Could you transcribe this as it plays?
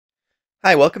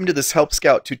Hi, welcome to this Help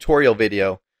Scout tutorial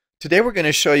video. Today we're going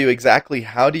to show you exactly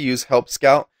how to use Help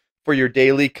Scout for your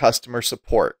daily customer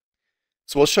support.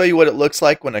 So we'll show you what it looks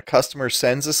like when a customer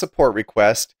sends a support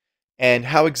request and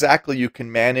how exactly you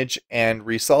can manage and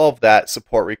resolve that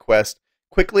support request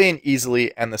quickly and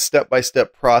easily, and the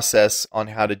step-by-step process on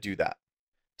how to do that.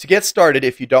 To get started,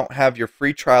 if you don't have your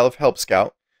free trial of Help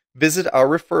Scout, visit our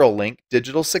referral link,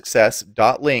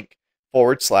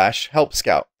 digitalsuccess.link/Help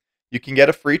Scout. You can get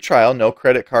a free trial, no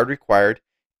credit card required,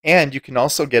 and you can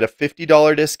also get a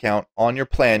 $50 discount on your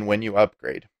plan when you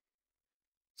upgrade.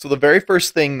 So the very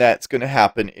first thing that's going to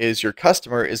happen is your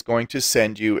customer is going to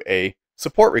send you a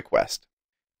support request.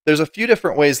 There's a few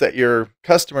different ways that your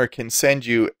customer can send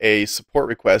you a support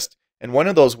request, and one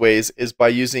of those ways is by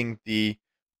using the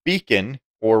beacon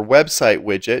or website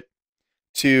widget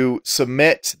to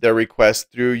submit their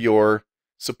request through your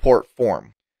support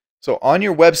form. So on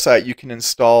your website, you can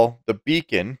install the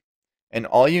beacon, and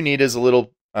all you need is a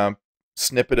little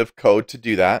snippet of code to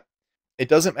do that. It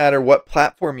doesn't matter what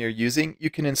platform you're using.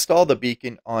 You can install the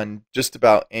beacon on just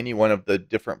about any one of the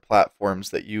different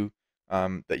platforms that you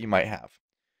might have.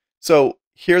 So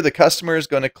here the customer is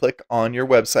going to click on your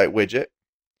website widget,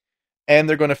 and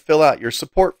they're going to fill out your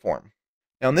support form.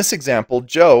 Now in this example,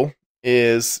 Joe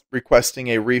is requesting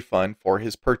a refund for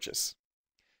his purchase.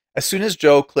 As soon as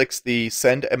Joe clicks the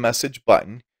Send a Message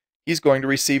button, he's going to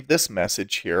receive this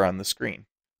message here on the screen.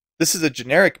 This is a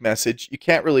generic message. You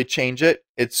can't really change it.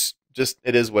 It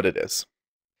is what it is.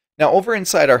 Now over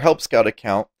inside our Help Scout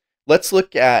account, let's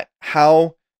look at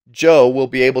how Joe will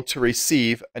be able to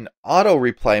receive an auto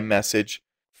reply message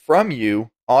from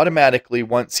you automatically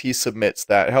once he submits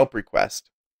that help request.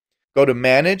 Go to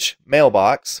Manage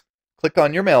Mailbox, click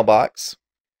on your mailbox.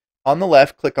 On the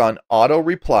left, click on Auto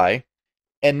Reply,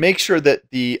 and make sure that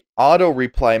the auto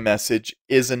reply message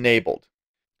is enabled.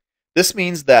 This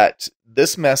means that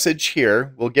this message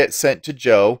here will get sent to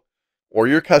Joe or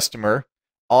your customer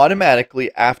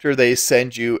automatically after they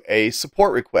send you a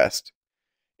support request.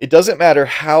 It doesn't matter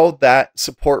how that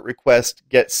support request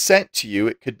gets sent to you.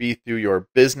 It could be through your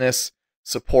business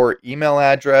support email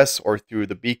address or through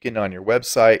the beacon on your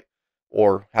website,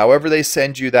 or however they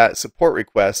send you that support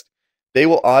request. They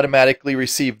will automatically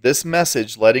receive this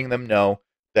message letting them know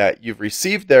that you've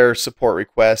received their support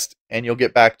request and you'll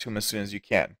get back to them as soon as you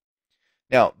can.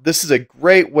 Now, this is a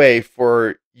great way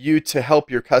for you to help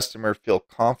your customer feel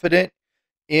confident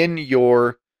in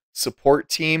your support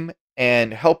team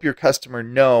and help your customer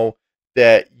know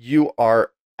that you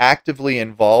are actively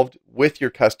involved with your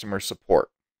customer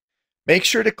support. Make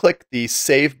sure to click the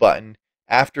Save button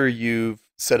after you've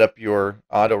set up your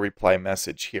auto reply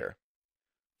message here.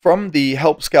 From the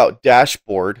Help Scout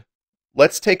dashboard,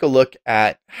 let's take a look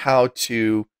at how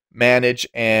to manage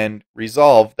and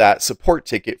resolve that support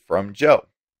ticket from Joe.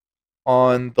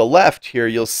 On the left here,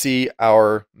 you'll see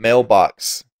our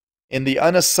mailbox. In the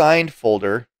Unassigned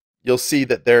folder, you'll see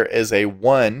that there is a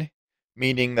 1,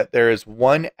 meaning that there is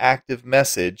one active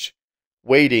message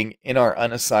waiting in our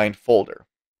Unassigned folder.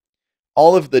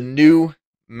 All of the new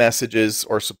messages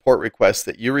or support requests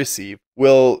that you receive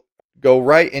will go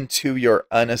right into your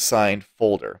Unassigned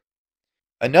folder.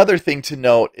 Another thing to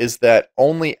note is that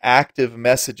only active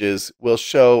messages will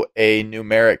show a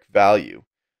numeric value.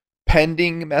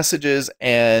 Pending messages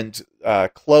and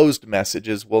closed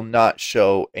messages will not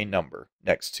show a number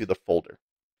next to the folder.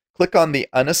 Click on the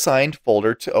Unassigned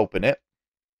folder to open it.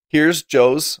 Here's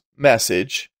Joe's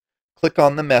message. Click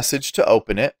on the message to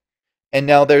open it. And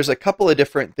now there's a couple of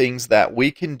different things that we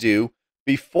can do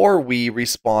before we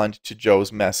respond to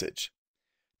Joe's message.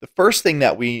 The first thing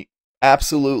that we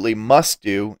absolutely must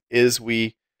do is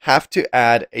we have to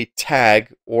add a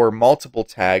tag or multiple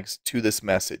tags to this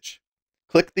message.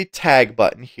 Click the tag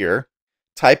button here,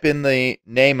 type in the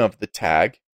name of the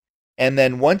tag, and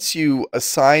then once you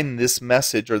assign this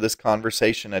message or this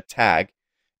conversation a tag,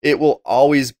 it will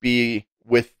always be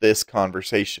with this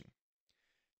conversation.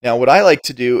 Now what I like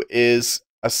to do is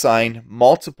assign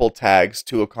multiple tags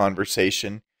to a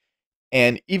conversation,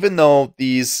 and even though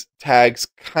these tags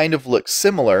kind of look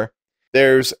similar,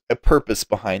 there's a purpose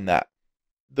behind that.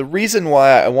 The reason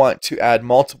why I want to add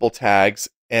multiple tags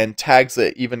and tags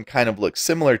that even kind of look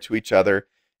similar to each other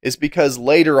is because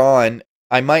later on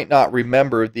I might not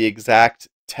remember the exact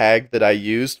tag that I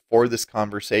used for this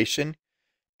conversation.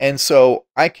 And so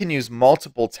I can use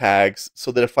multiple tags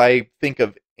so that if I think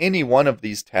of any one of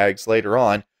these tags later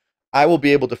on, I will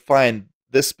be able to find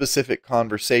this specific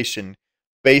conversation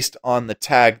based on the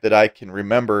tag that I can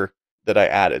remember that I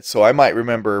added. So I might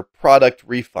remember product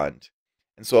refund.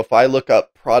 And so if I look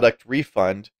up product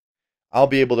refund, I'll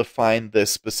be able to find this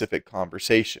specific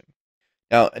conversation.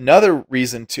 Now, another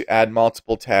reason to add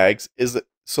multiple tags is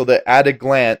so that at a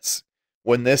glance,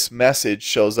 when this message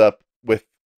shows up with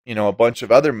a bunch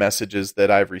of other messages that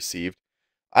I've received,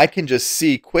 I can just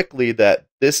see quickly that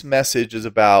this message is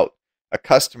about a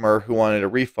customer who wanted a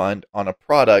refund on a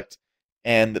product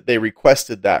and that they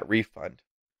requested that refund.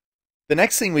 The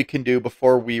next thing we can do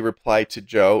before we reply to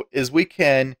Joe is we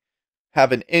can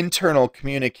have an internal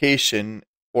communication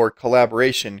or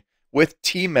collaboration with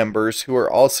team members who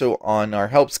are also on our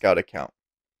Help Scout account.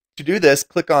 To do this,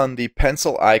 click on the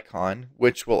pencil icon,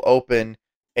 which will open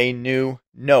a new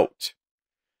note.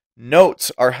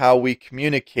 Notes are how we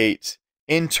communicate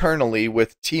internally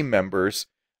with team members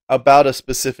about a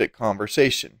specific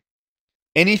conversation.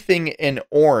 Anything in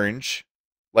orange,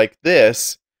 like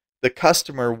this, the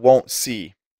customer won't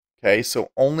see. Okay,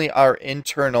 so only our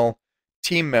internal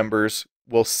team members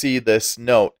will see this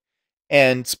note,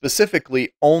 and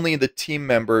specifically only the team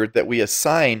member that we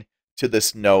assign to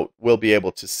this note will be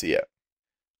able to see it.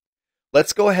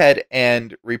 Let's go ahead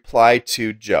and reply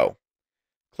to Joe.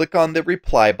 Click on the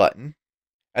reply button,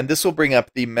 and this will bring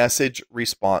up the message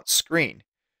response screen.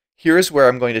 Here's where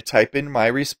I'm going to type in my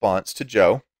response to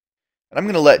Joe, and I'm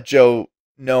going to let Joe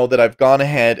know that I've gone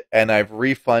ahead and I've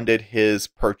refunded his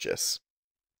purchase.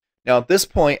 Now at this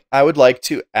point, I would like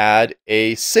to add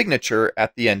a signature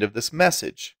at the end of this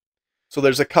message. So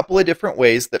there's a couple of different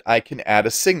ways that I can add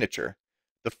a signature.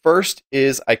 The first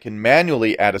is I can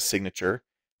manually add a signature,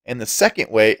 and the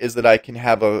second way is that I can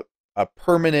have a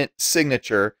permanent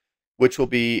signature which will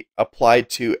be applied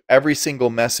to every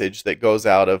single message that goes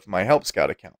out of my Help Scout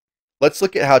account. Let's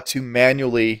look at how to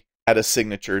manually add a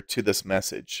signature to this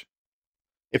message.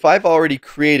 If I've already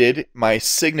created my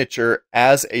signature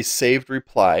as a saved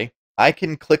reply, I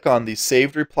can click on the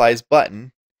Saved Replies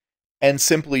button and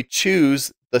simply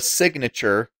choose the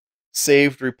signature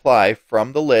saved reply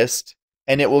from the list,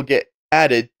 and it will get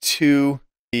added to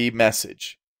the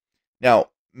message. Now,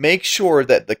 make sure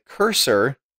that the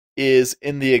cursor is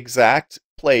in the exact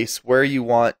place where you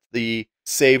want the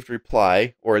saved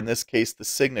reply, or in this case, the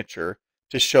signature,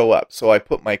 to show up. So I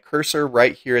put my cursor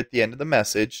right here at the end of the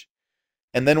message,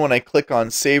 and then when I click on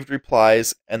Saved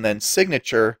Replies and then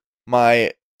Signature,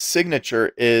 my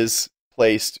signature is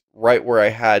placed right where I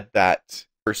had that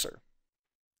cursor.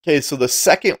 Okay, so the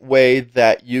second way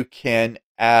that you can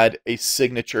add a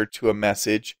signature to a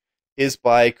message is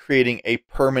by creating a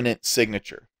permanent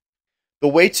signature. The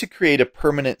way to create a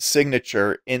permanent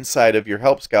signature inside of your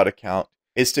Help Scout account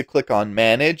is to click on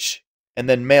Manage and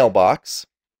then Mailbox.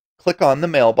 Click on the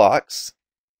mailbox.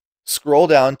 Scroll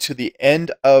down to the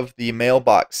end of the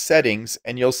mailbox settings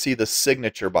and you'll see the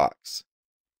signature box.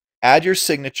 Add your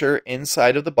signature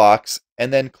inside of the box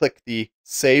and then click the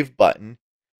Save button,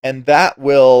 and that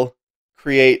will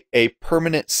create a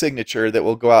permanent signature that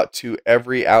will go out to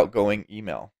every outgoing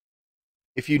email.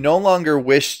 If you no longer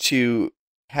wish to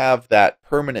have that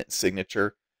permanent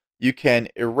signature, you can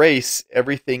erase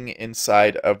everything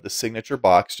inside of the signature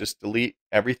box. Just delete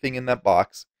everything in that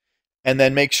box, and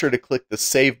then make sure to click the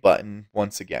Save button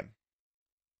once again.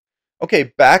 Okay,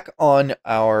 back on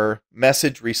our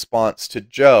message response to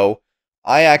Joe,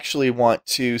 I actually want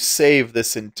to save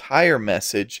this entire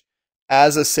message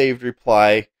as a saved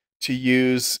reply to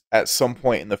use at some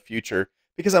point in the future,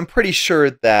 because I'm pretty sure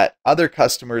that other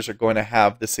customers are going to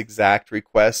have this exact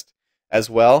request as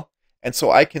well. And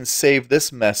so I can save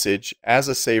this message as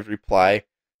a saved reply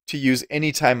to use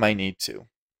anytime I need to.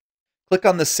 Click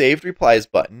on the Saved Replies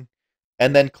button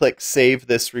and then click Save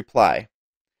this reply.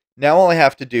 Now all I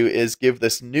have to do is give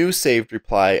this new saved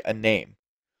reply a name.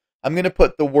 I'm going to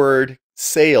put the word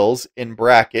sales in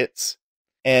brackets,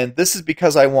 and this is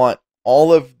because I want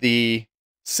all of the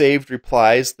saved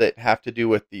replies that have to do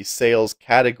with the sales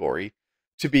category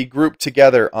to be grouped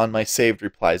together on my saved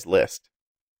replies list.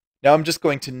 Now I'm just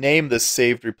going to name this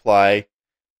saved reply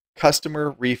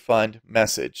Customer Refund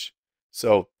Message.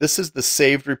 So this is the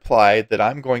saved reply that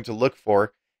I'm going to look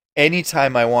for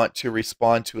anytime I want to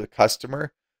respond to a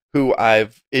customer who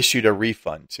I've issued a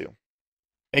refund to.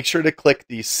 Make sure to click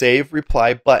the Save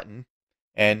Reply button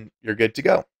and you're good to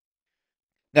go.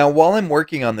 Now, while I'm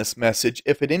working on this message,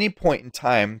 if at any point in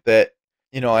time that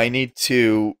I need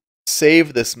to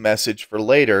save this message for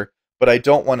later, but I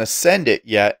don't want to send it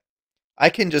yet, I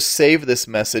can just save this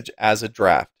message as a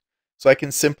draft. So I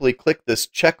can simply click this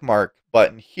check mark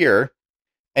button here,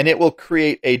 and it will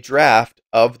create a draft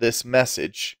of this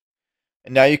message.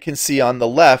 And now you can see on the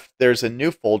left, there's a new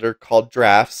folder called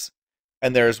Drafts,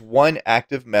 and there's one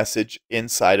active message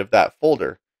inside of that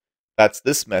folder. That's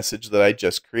this message that I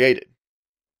just created.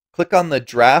 Click on the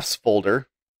Drafts folder,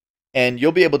 and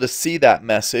you'll be able to see that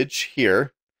message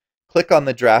here. Click on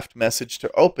the draft message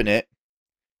to open it,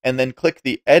 and then click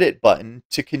the edit button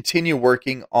to continue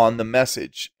working on the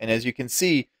message. And as you can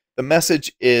see, the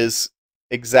message is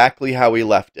exactly how we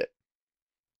left it.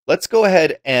 Let's go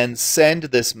ahead and send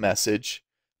this message,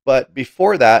 but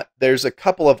before that, there's a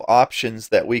couple of options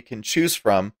that we can choose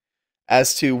from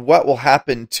as to what will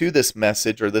happen to this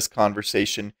message or this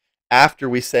conversation after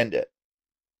we send it.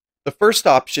 The first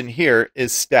option here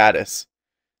is status.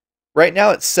 Right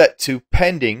now it's set to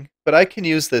pending, but I can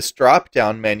use this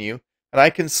drop-down menu and I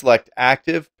can select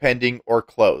active, pending, or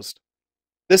closed.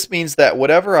 This means that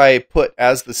whatever I put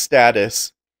as the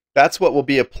status, that's what will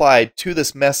be applied to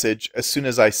this message as soon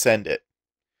as I send it.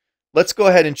 Let's go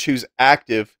ahead and choose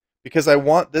active because I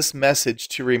want this message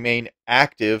to remain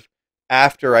active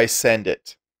after I send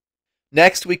it.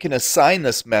 Next, we can assign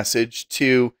this message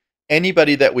to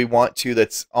anybody that we want to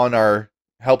that's on our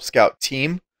Help Scout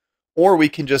team, or we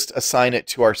can just assign it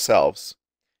to ourselves.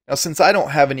 Now, since I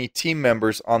don't have any team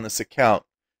members on this account,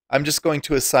 I'm just going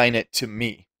to assign it to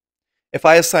me. If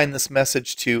I assign this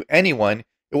message to anyone,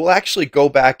 it will actually go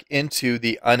back into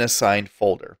the unassigned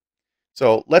folder.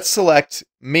 So let's select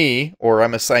me, or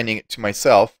I'm assigning it to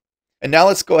myself. And now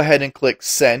let's go ahead and click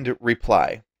Send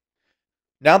Reply.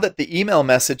 Now that the email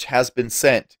message has been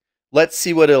sent, let's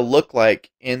see what it'll look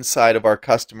like inside of our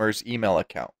customer's email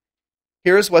account.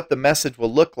 Here's what the message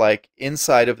will look like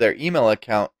inside of their email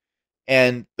account.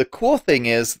 And the cool thing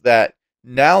is that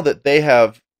now that they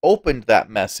have opened that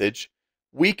message,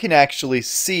 we can actually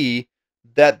see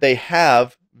that they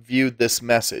have viewed this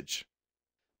message.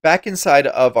 Back inside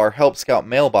of our Help Scout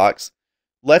mailbox,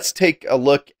 let's take a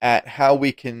look at how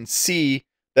we can see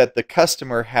that the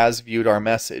customer has viewed our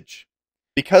message.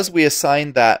 Because we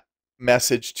assigned that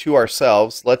message to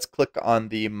ourselves, let's click on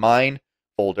the Mine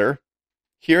folder.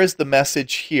 Here is the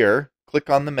message here. Click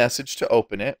on the message to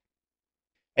open it.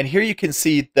 And here you can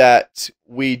see that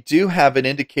we do have an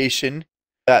indication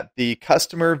that the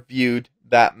customer viewed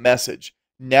that message.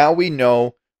 Now we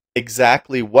know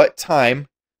exactly what time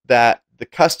that the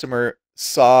customer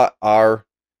saw our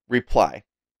reply.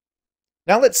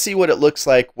 Now let's see what it looks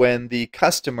like when the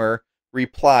customer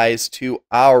replies to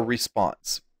our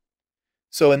response.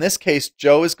 So in this case,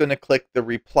 Joe is going to click the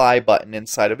reply button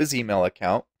inside of his email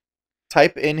account,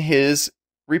 type in his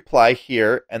reply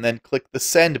here, and then click the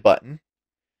send button.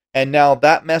 And now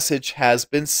that message has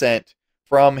been sent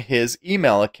from his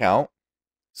email account.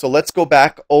 So let's go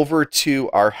back over to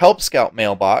our Help Scout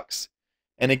mailbox.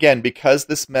 And again, because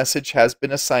this message has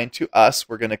been assigned to us,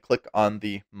 we're going to click on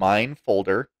the Mine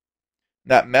folder.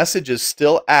 That message is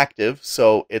still active,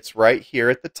 so it's right here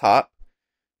at the top.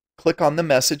 Click on the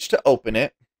message to open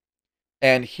it.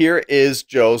 And here is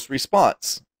Joe's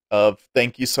response of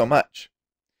thank you so much.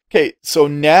 Okay, so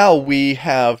now we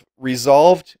have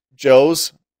resolved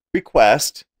Joe's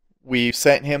request. We've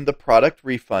sent him the product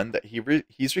refund that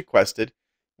he's requested.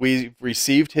 We've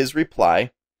received his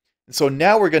reply. And so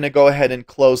now we're going to go ahead and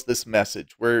close this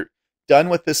message. We're done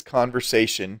with this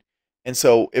conversation. And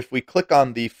so if we click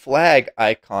on the flag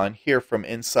icon here from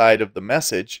inside of the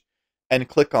message and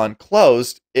click on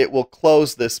closed, it will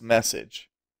close this message.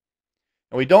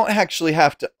 And we don't actually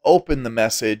have to open the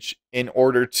message in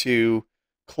order to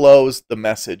close the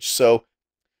message. So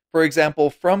for example,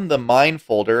 from the Mine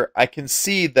folder, I can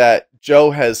see that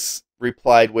Joe has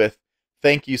replied with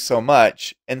thank you so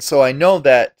much. And so I know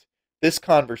that this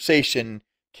conversation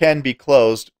can be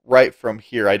closed right from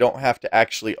here. I don't have to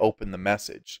actually open the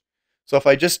message. So if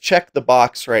I just check the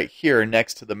box right here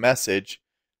next to the message,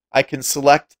 I can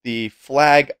select the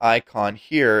flag icon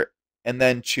here and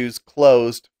then choose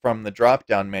closed from the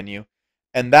drop-down menu,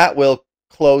 and that will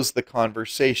close the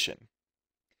conversation.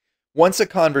 Once a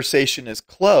conversation is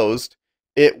closed,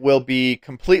 it will be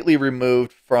completely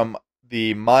removed from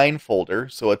the Mine folder,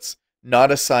 so it's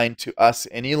not assigned to us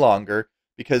any longer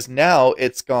because now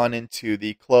it's gone into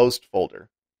the closed folder.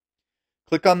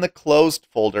 Click on the closed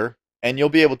folder and you'll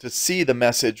be able to see the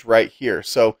message right here.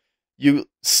 So you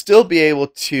still be able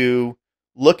to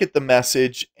look at the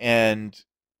message and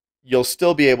you'll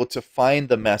still be able to find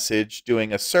the message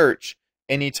doing a search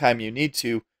anytime you need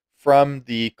to from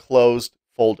the closed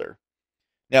folder.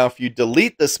 Now, if you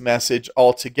delete this message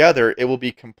altogether, it will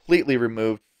be completely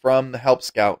removed from the Help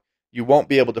Scout. You won't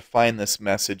be able to find this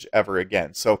message ever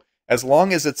again. So as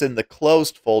long as it's in the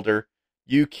closed folder,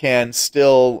 you can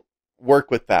still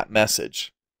work with that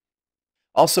message.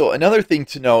 Also, another thing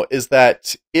to note is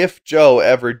that if Joe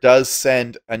ever does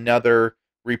send another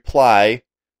reply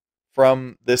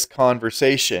from this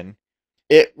conversation,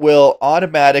 it will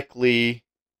automatically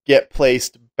get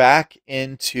placed back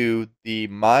into the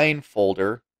Mine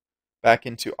folder, back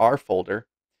into our folder,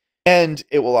 and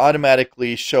it will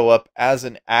automatically show up as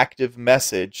an active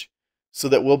message so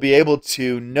that we'll be able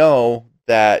to know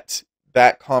that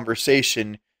that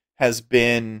conversation has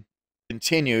been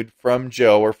continued from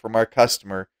Joe or from our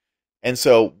customer. And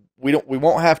so we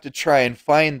won't have to try and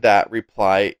find that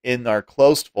reply in our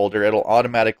closed folder. It'll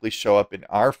automatically show up in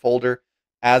our folder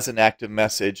as an active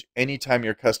message anytime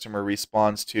your customer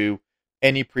responds to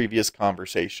any previous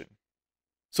conversation.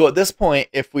 So at this point,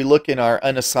 if we look in our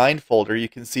unassigned folder, you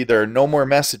can see there are no more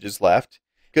messages left.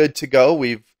 Good to go.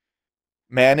 We've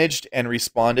managed and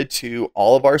responded to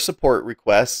all of our support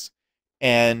requests.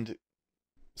 And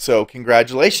so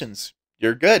congratulations,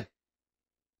 you're good.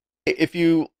 If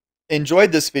you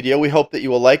enjoyed this video, we hope that you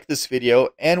will like this video,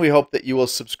 and we hope that you will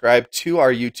subscribe to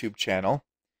our YouTube channel.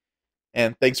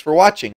 And thanks for watching.